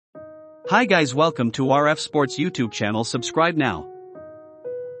Hi guys, welcome to RF Sports YouTube channel, subscribe now.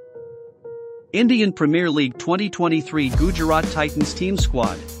 Indian Premier League 2023 Gujarat Titans team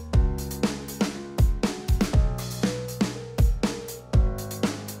squad.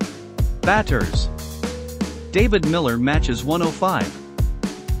 Batters: David Miller matches 105.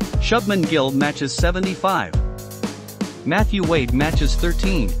 Shubman Gill matches 75. Matthew Wade matches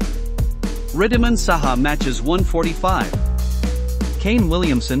 13. Wriddhiman Saha matches 145. Kane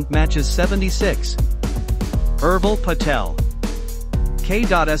Williamson matches 76. Urvil Patel.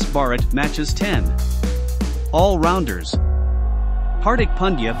 K.S. Bharat matches 10. All-rounders: Hardik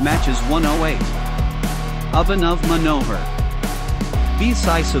Pandya matches 108. Abhinav Manohar.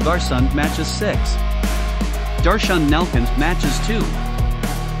 Vijay Sudharsan matches 6. Darshan Nalkande matches 2.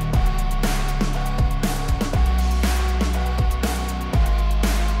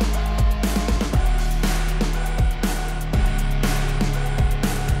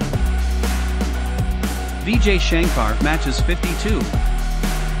 Vijay Shankar matches 52.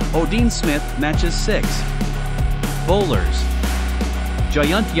 Odean Smith matches 6. Bowlers: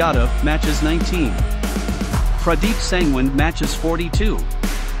 Jayant Yadav matches 19. Pradeep Sangwan matches 42.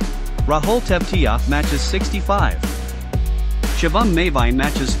 Rahul Tewatia matches 65. Shivam Mavi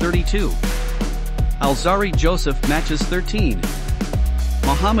matches 32. Alzarri Joseph matches 13.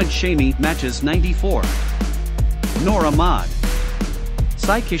 Mohammad Shami matches 94. Mohammad.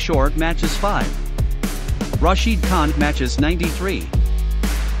 Sai Kishore matches 5. Rashid Khan matches 93.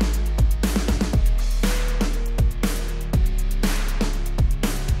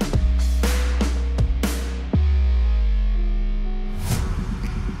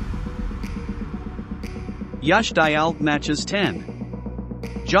 Yash Dayal matches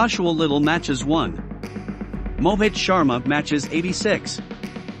 10. Joshua Little matches 1. Mohit Sharma matches 86.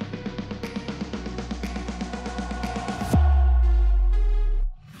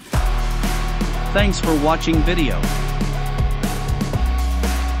 Thanks for watching video.